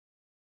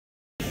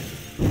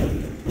Hi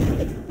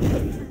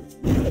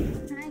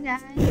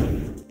guys,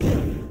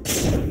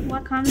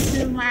 welcome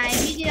to my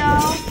video.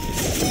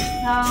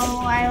 So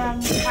I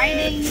am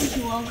fighting to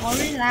a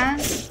gorilla.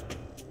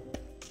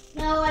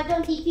 No, I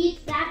don't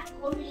defeat that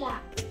gorilla.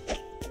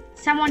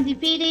 Someone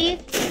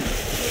defeated.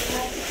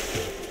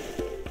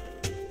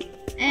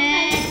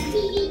 And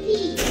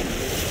PvP.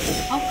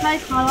 okay,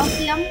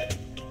 Colosseum.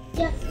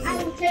 Yes,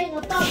 I will take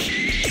a boat.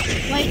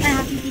 Wait, I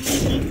have to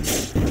defeat it.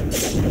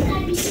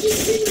 I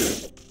defeat you.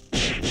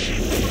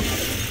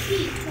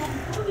 Defeat that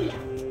gorilla.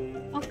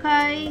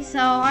 Okay, so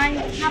I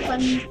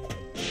haven't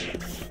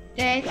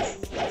get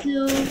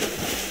to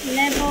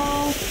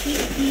level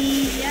 50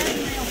 yet.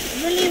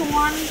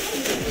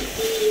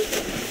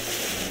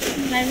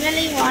 I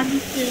really want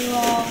to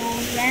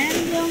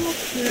random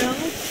fruit.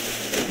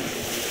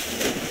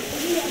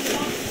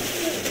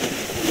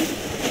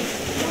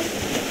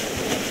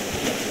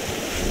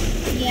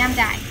 Yeah, I'm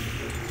dying.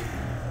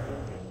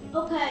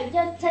 Okay,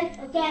 just take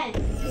again.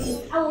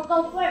 I will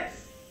go first.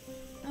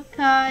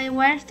 Okay,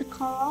 where's the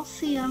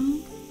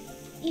Colosseum?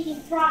 It's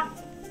in front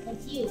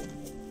of you.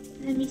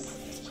 Let me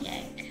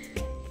check.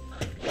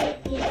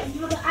 It's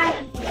another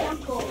island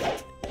example.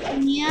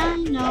 Yeah,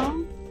 I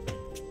know.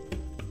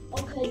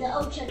 Okay, the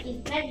ocean is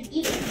very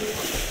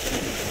beautiful.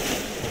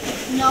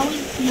 No,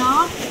 it's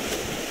not.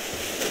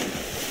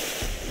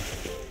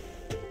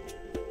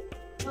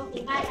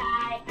 Okay, bye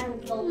bye. I will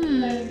go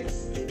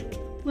first.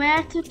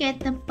 Where to get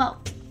the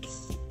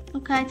boats?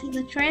 Okay, to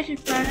the treasure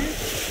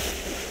first.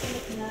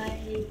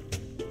 Okay.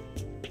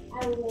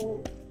 I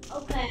will.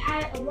 Okay,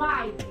 I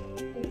arrived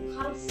in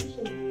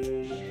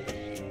Colosseum.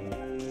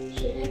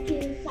 Should I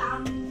kill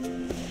some?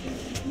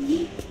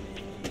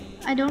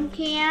 I don't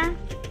care.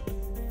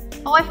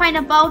 Oh, I find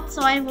a boat,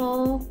 so I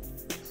will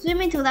swim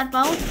into that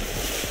boat.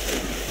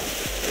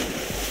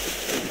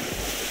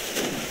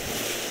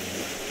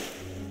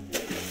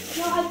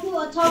 No, I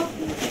feel a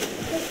tofu.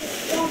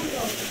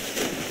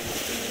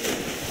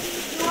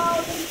 No,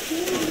 thank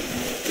you.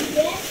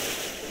 Yes?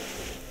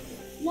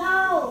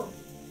 No!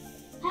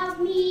 Help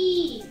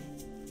me!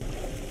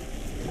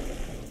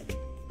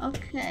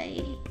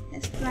 Okay,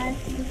 let's drive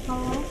to the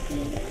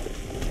Colosseum.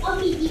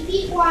 Only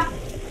defeat one.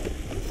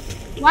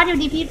 Why do you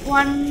defeat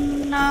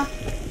one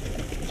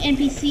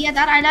NPC at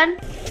that island?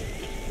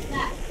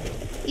 That.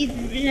 It's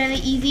really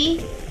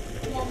easy.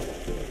 Yes.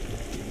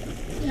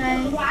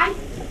 Okay. Right?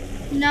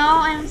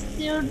 No, I'm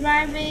still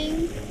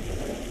driving.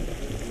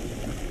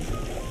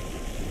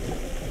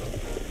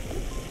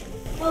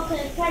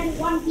 Okay, try to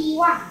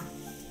 1v1.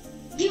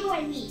 You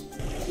and me.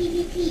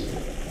 PvP.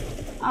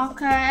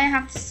 Okay, I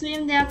have to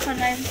swim there because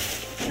I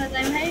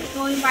hate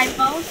going by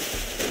boat.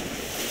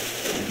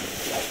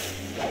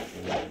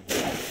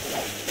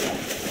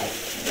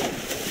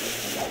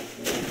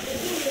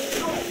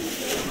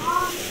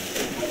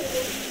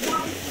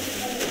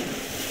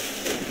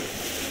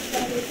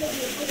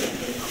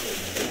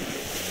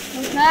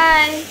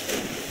 Okay.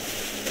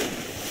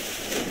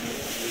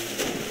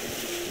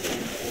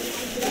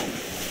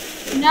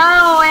 No,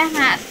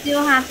 I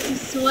still have to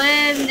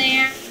swim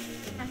there.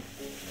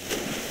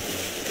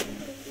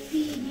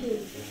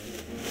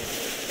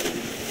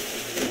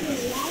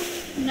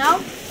 No?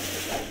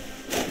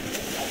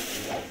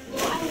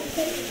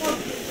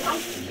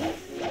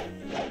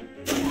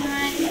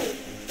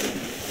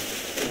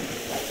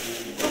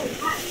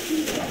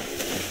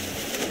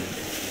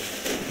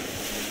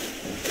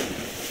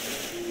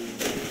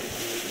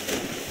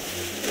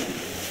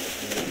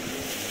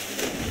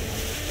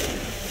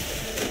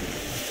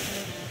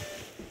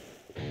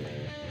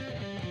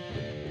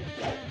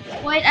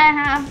 Wait, I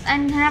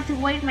have to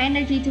wait my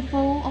energy to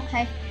full.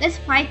 Okay, let's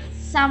fight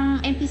some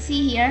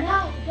NPC here.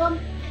 No,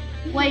 don't.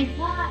 Wait.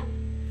 Okay,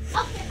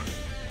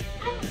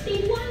 I've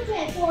been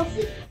wanted for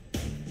 6.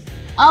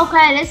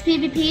 Okay, let's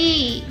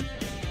PvP.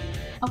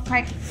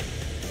 Okay,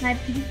 my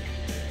pick.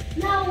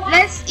 No, what?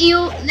 Let's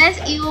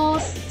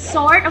use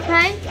sword.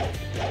 Okay.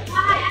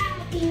 Why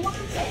I've been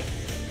wanted?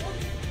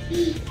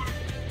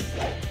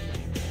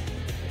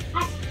 I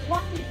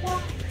want to go.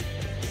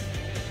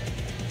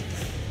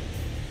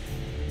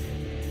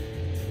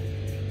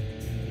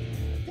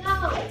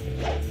 Go.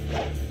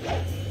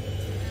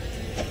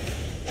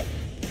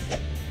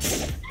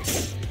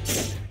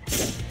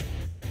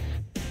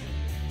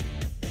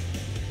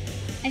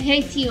 I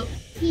hate you.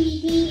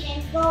 PvP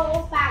and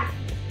go back.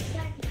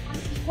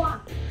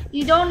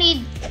 You don't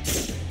need.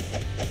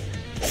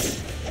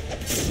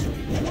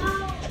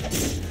 No.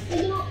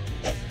 You.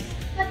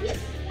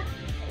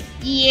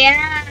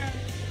 Yeah.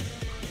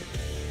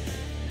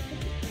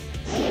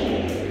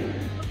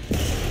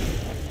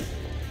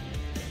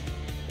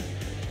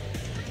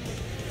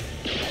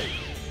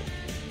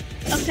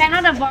 Okay,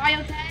 not a boy.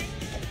 Okay.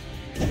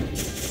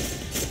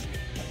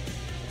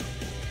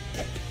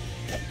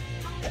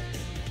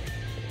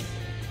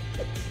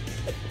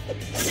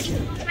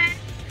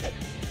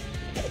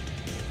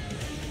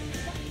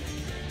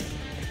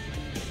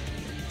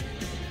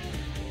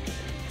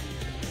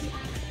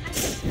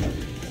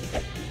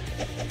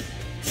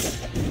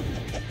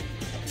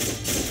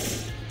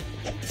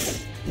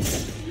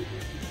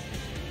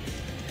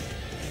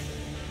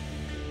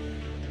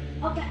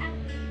 Okay, I'm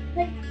put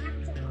my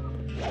mask on.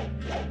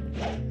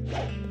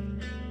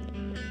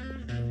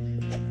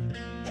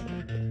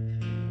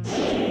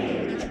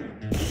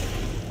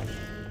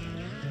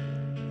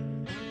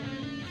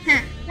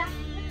 Huh.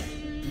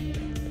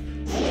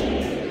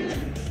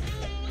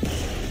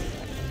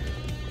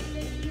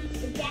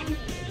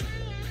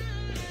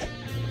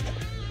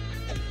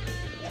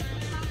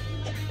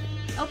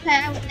 Okay,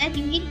 I will let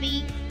you hit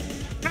me.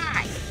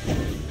 Right.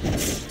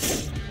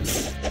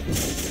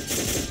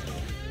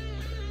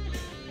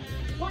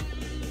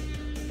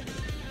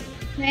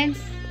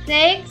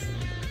 26.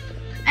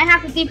 I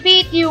have to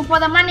defeat you for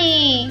the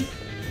money.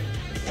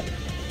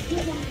 You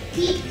can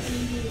beat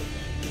me.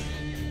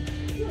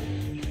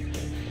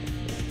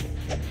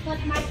 But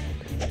my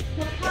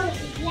color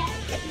is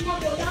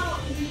level low.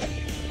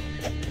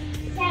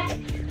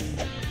 7,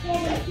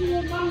 then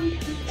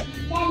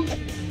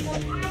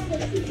but I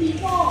was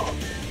 64.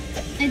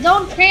 I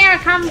don't care.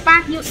 Come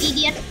back, you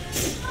idiot.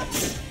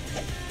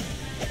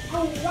 I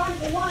will run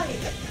away.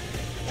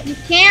 You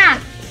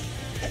can't.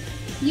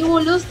 You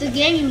will lose the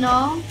game, you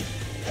know.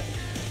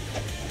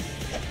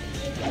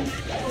 Is the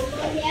match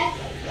over yet?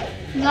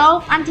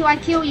 No, until I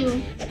kill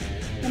you.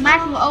 The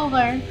match will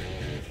over.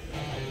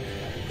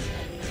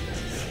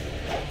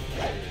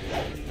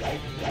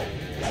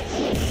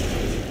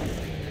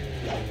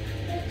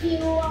 If you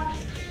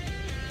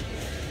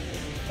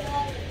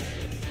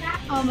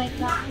Oh my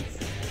god.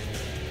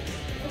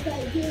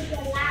 okay, here's the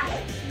last.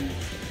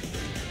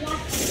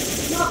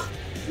 No.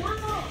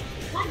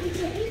 Why did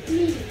you hit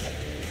me?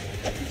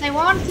 Because I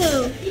want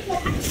to.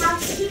 Because I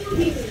can't kill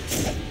you.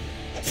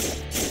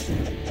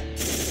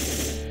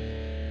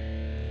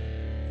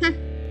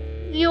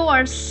 You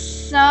are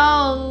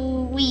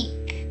so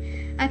weak.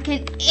 I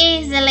can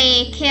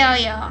easily kill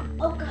you.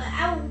 Okay,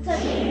 I will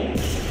take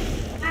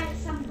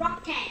some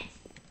rockets.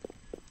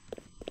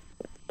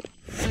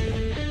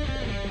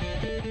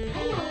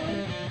 Hello.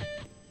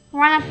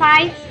 Wanna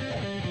fight?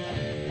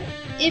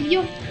 If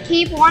you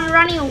keep on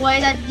running away,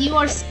 that you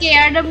are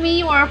scared of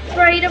me or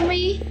afraid of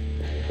me.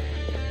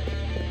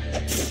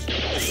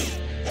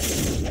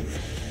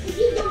 If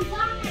you don't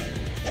die,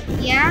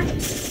 Yeah?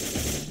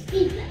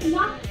 it's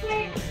not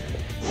fair.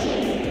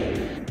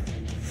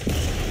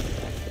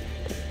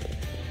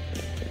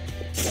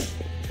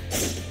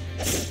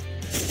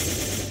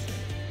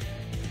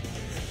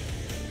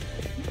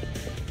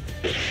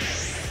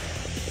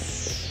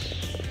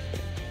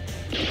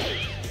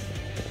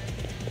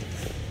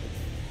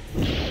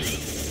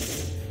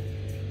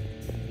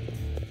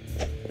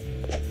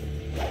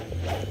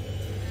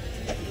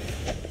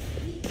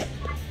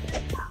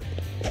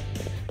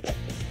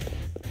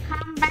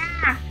 Come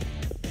back.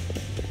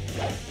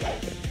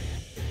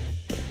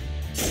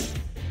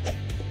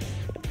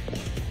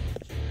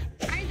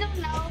 I don't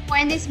know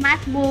when this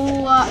match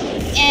will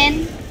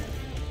end.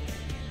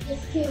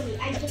 Just kill me.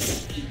 I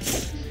just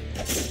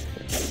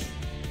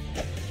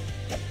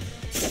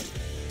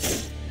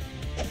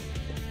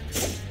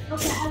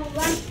okay, I will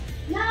run.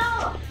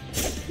 No!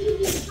 You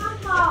need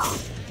purple.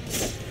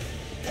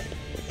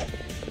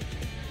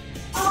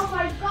 Oh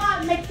my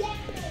god, my damage!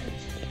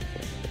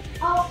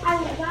 Oh, I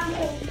will run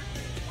home.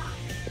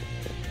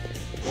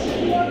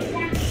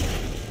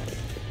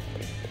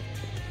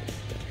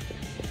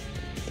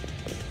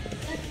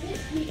 Let's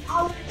hit me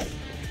already.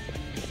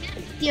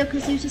 Still,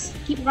 because you just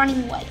keep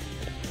running away.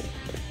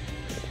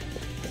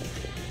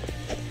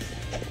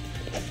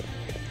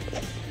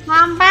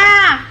 Come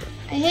back.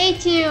 I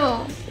hate you.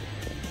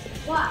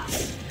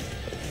 What?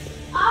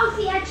 Oh,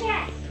 see a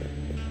chest.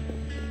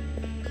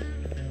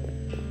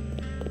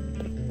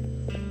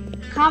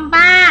 Come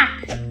back.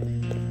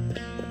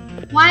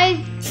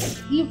 Why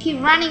you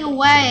keep running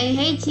away? I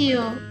hate you.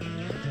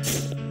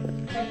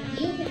 But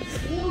you can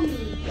kill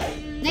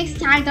me. Next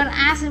time, don't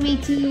ask me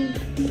to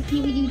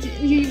kill you.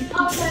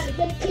 Okay,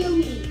 then kill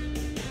me.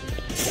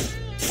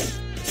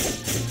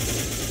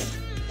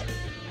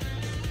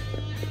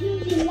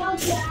 Using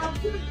launcher, I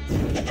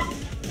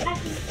can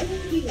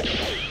kill you.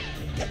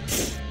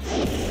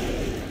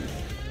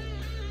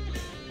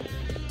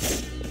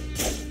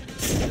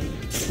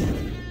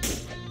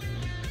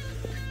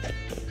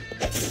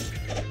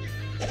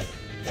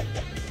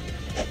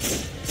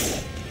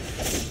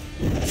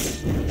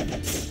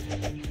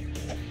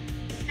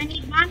 I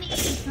need money.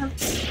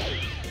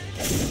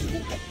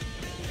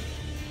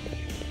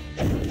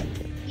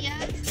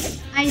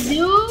 Yes, I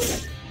do.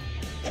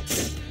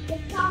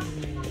 It's not.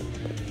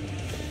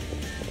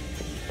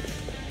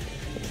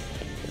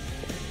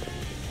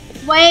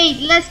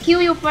 Wait, let's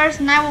kill you first,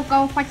 and I will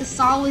go fight the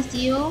soul with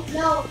you.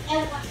 No,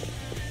 everyone.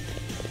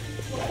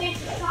 Forget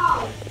the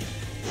song.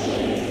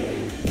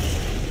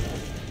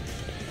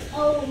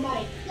 Oh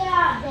my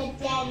god,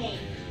 the damage.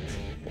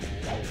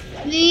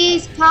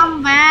 Please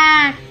come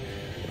back.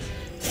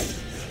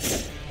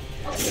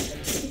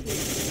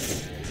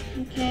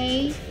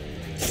 Okay.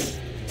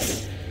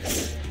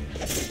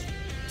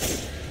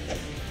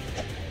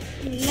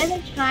 Let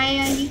us try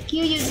and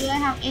kill you. Do I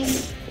have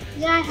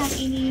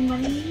any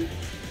money?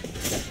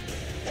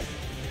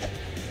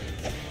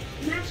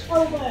 Match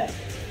over.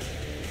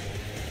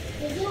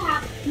 Did you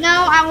have?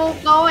 No, I will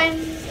go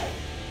and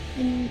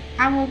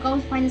I will go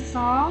find the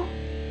saw.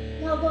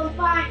 No, don't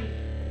find.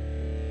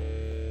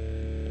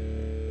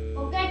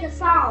 Go get the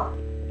saw.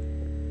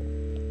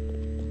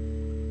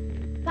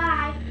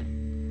 Bye.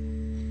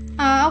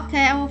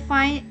 Okay,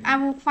 I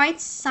will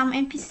fight some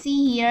NPC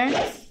here.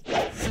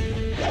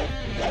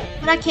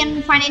 But I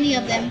can't find any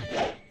of them.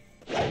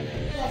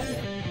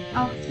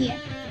 Oh, here.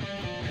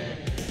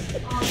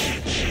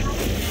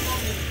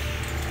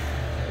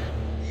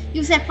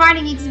 You said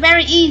fighting is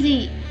very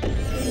easy.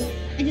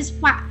 I just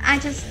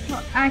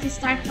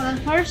started for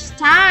the first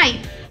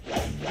time.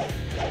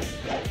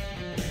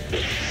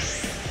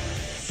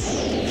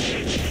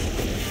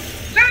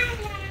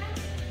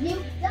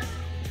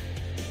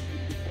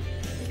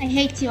 I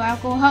hate you. I'll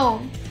go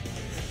home.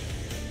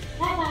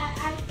 Bye bye.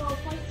 I go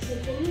fight the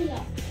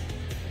gorilla.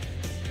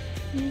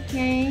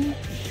 Okay.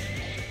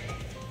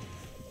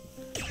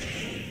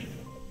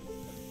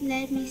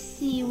 Let me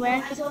see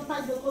where. I don't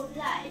find the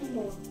gorilla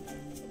anymore.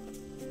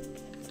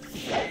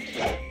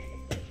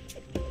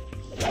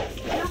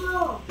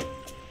 No.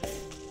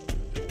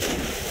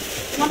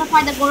 Wanna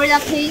find the Gorilla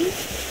King? No,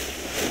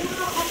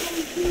 I can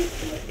use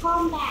the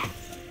combat.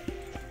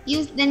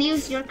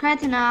 Use your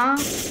katana.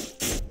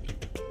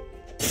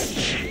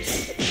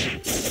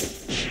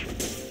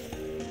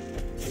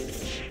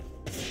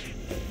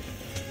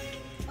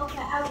 Okay,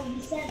 I will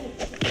reset it.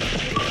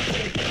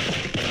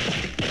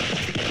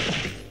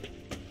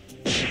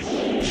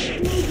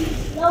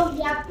 No,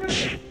 yeah,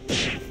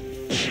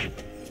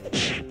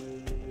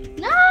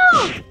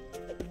 No!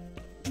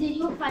 did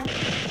you find?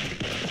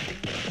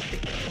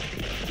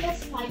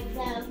 Just like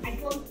them, I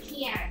don't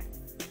care.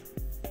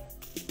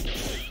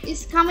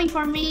 It's coming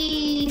for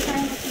me. So I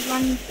have to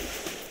run.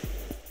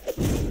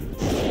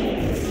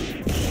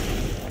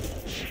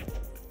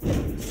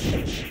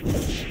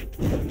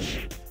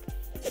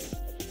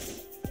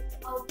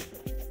 Oh,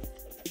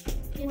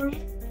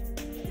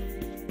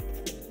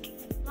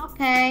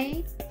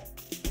 Okay.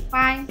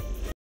 Bye.